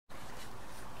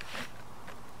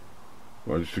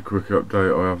Well, just a quick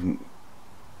update.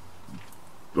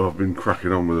 I've been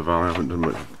cracking on with the van. I haven't done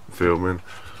much filming.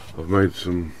 I've made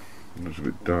some. It's a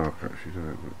bit dark actually, isn't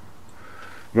it?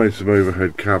 But made some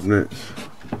overhead cabinets.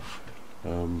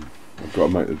 I've got to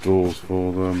make the doors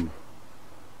for them.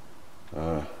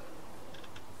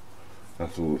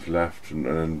 That's all that's left, and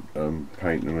then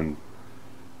paint them and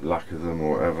lacquer them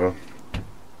or whatever.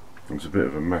 It's a bit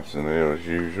of a mess in here as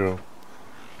usual.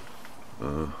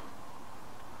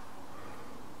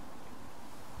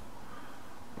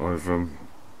 I've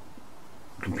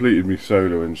completed my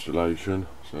solar installation,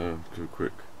 so do a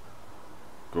quick.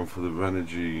 Gone for the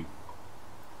Renogy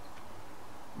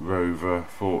Rover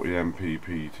 40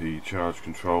 MPPT charge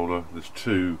controller. There's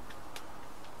two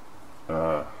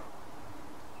I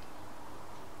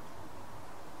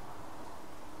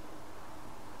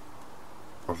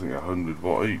think 100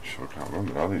 watt each. I can't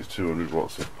remember. I think it's 200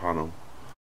 watts of panel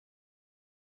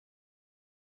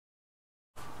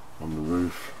on the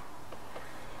roof.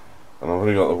 And I've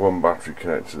only got the one battery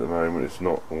connected at the moment. It's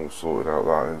not all sorted out,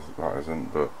 that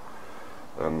isn't, but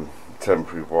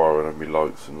temporary wiring of my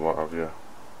lights and what have you.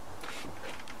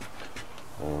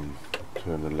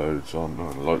 Turn the loads on,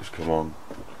 and the lights come on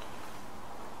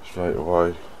straight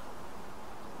away.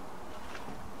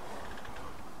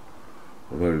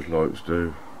 Well, those lights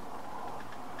do.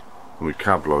 And my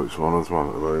cab lights on as well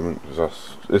at the moment,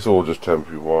 because it's all just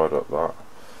temporary wired up that.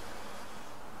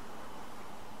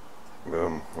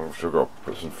 I've still got to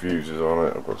put some fuses on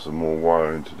it. I've got some more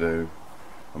wiring to do.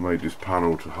 I made this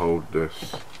panel to hold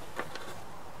this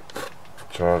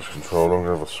charge controller. I'm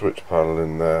going to have a switch panel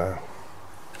in there.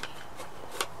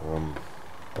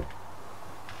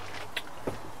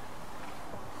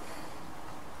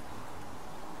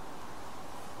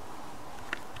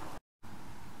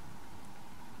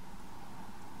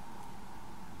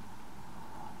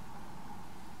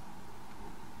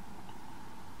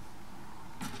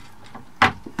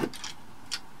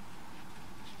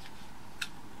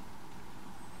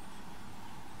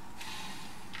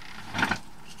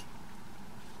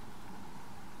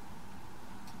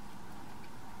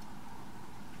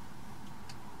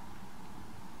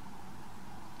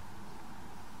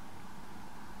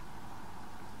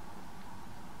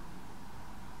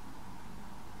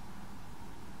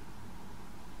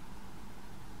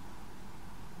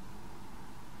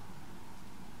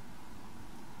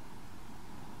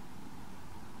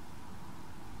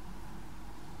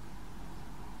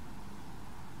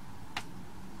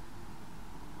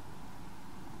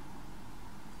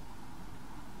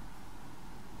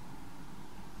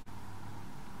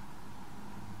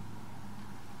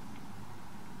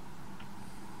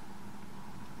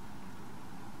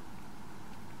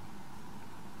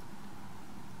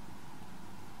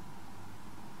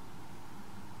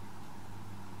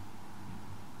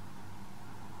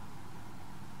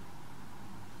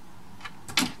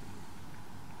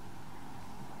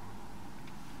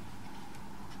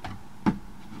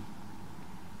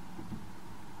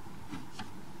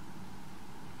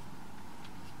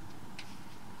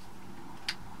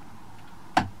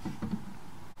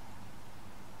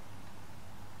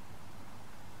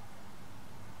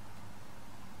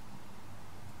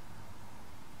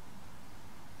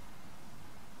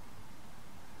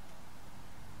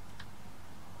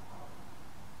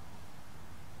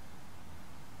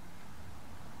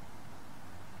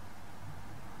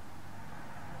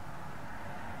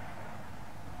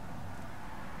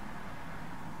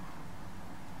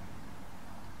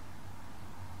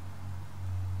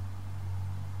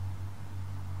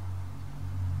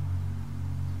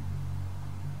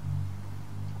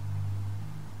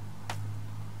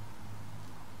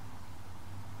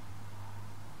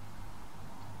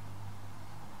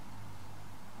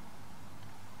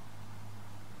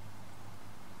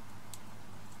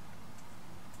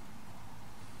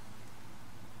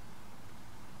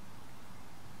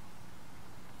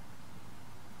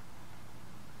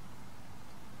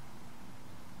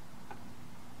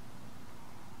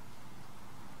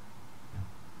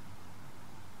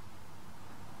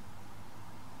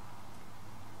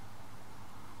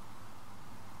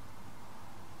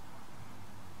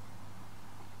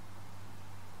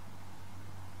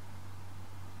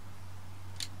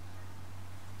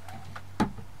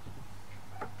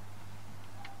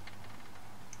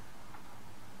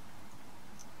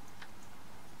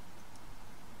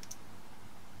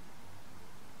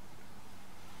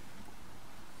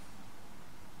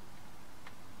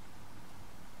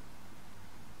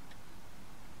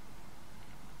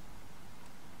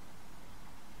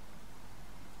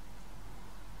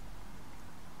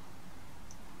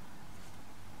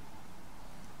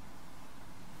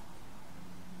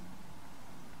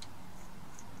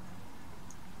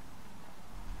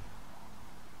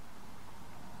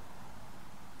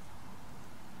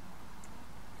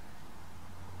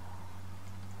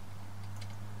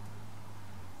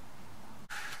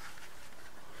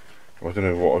 I don't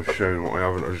know what I've shown, what I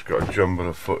haven't. I've just got a jumble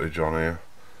of footage on here,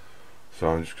 so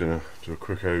I'm just going to do a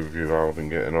quick overview of how I've been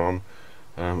getting on.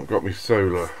 I've got my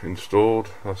solar installed.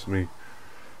 That's my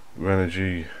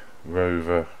Renogy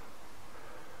Rover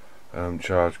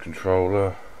charge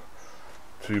controller.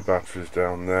 2 batteries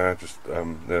down there, just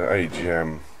they're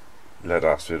AGM lead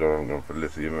acid. I haven't gone for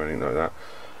lithium or anything like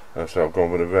that. So I've gone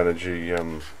with a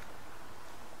Renogy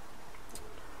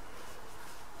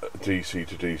DC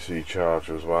to DC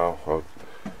charger as well. I've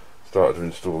started to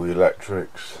install the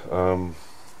electrics. So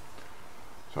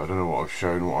I don't know what I've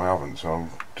shown, what I haven't. So I'm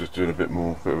just doing a bit of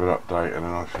an update, and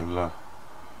then I shall have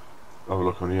a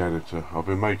look on the editor. I've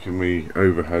been making me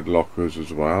overhead lockers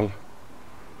as well,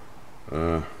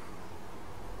 or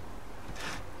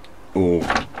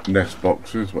nest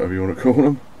boxes, whatever you want to call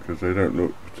them, because they don't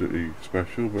look particularly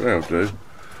special, but they'll do.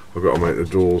 I've got to make the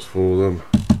doors for them.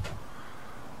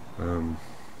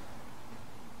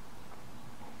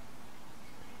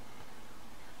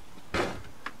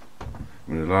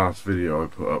 In the last video I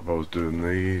put up, I was doing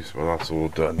these. Well, that's all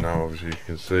done now, obviously you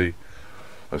can see.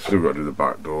 I've still got to do the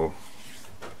back door,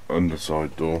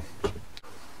 underside door.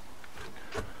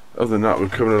 Other than that, we're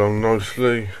coming along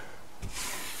nicely.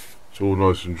 It's all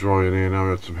nice and dry in here now.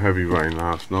 We had some heavy rain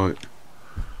last night,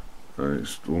 and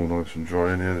it's all nice and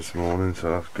dry in here this morning, so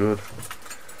that's good.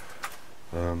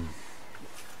 The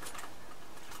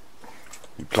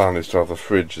plan is to have the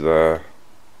fridge there,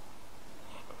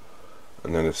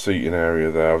 and then a seating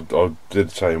area there. I did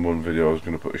say in one video I was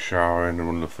going to put a shower in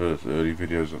one of the first early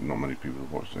videos that not many people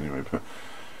have watched anyway, but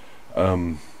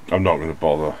I'm not going to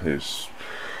bother. It's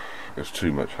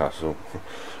too much hassle.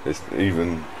 It's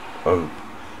even, I've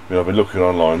been looking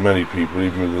online, many people,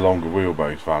 even with the longer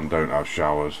wheelbase van, don't have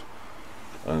showers,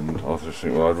 and I just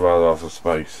think, well, I'd rather have the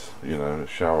space, a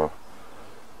shower.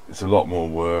 It's a lot more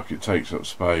work, it takes up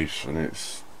space, and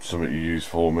it's something you use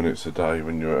 4 minutes a day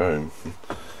when you're at home.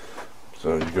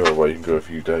 So you go away, you can go a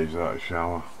few days without a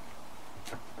shower.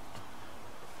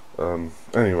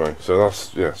 Anyway, so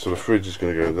that's, so the fridge is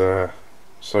going to go there,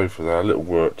 sofa there, little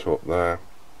worktop there,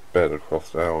 bed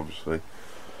across there obviously.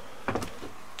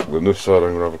 On this side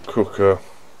I'm going to have a cooker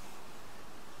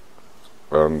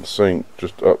and sink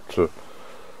just up to,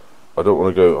 I don't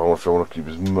want to go, I want to keep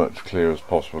as much clear as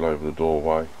possible over the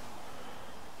doorway.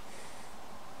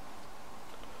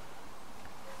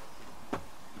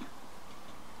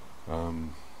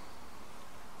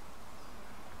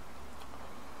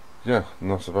 Yeah, and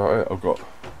that's about it. I've got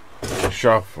a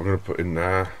shelf I'm going to put in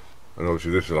there, and obviously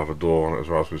this will have a door on it as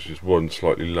well, so it's just one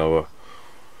slightly lower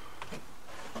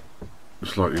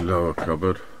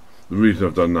cupboard. The reason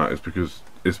I've done that is because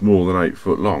it's more than 8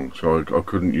 foot long, so I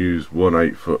couldn't use one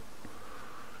 8 foot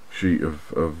sheet of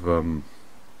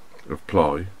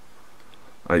ply,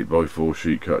 8x4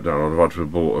 sheet cut down. I'd have had to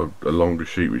have bought a longer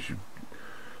sheet,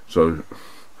 so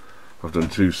I've done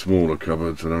 2 smaller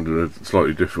cupboards, and I'm doing a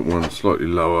slightly different one, slightly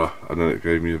lower, and then it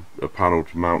gave me a panel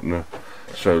to mount a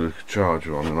solar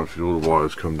charger on, and obviously all the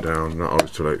wires come down, and that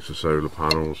isolates the solar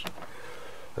panels,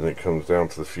 and it comes down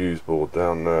to the fuse board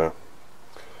down there,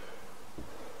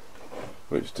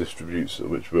 which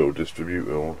will distribute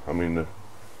it all. I mean,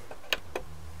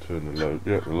 turn the load,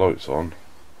 the light's on.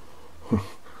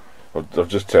 I've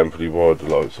just temporarily wired the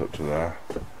lights up to there.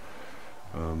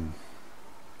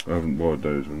 I haven't wired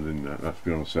those ones in there, they have to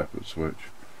be on a separate switch.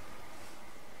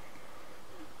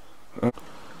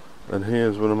 And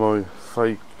here's one of my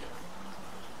fake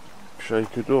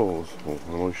shaker doors, or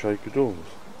one of my shaker doors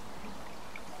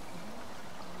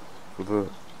for the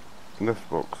nest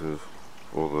boxes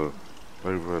or the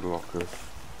overhead lockers.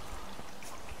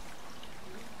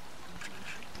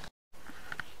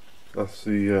 That's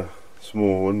the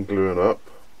small one gluing up.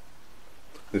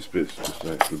 This bit's just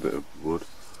an extra bit of wood.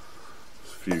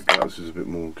 Few gaps is a bit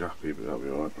more gappy, but that'll be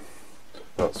alright.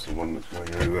 That's the one that's going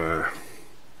to go there.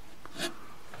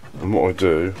 And what I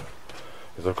do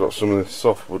is I've got some of this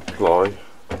softwood ply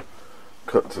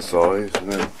cut to size,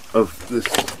 and then of this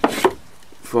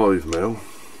 5mm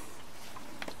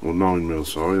or 9mm,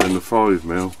 sorry, then the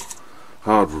 5mm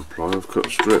hardwood ply I've cut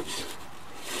strips,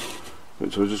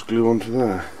 which I just glue onto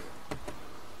there.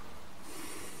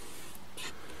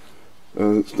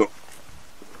 It's not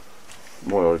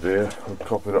my idea. I've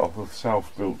copied it off of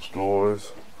self-built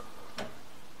stores.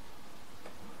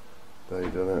 They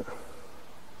done it,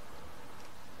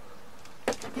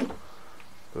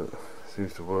 but it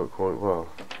seems to work quite well.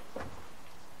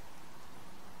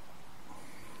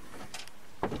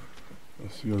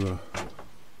 That's the other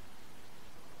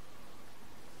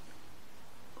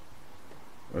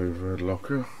overhead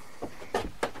locker.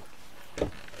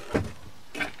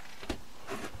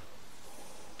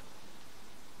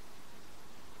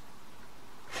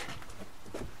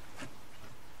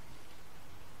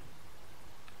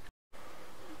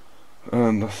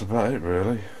 And that's about it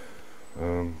really.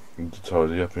 Need to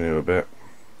tidy up in here a bit.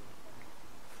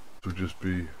 This will just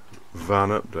be van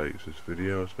updates, this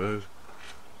video I suppose.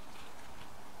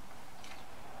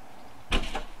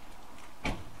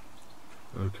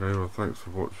 Okay, well thanks for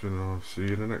watching and I'll see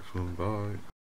you in the next one. Bye.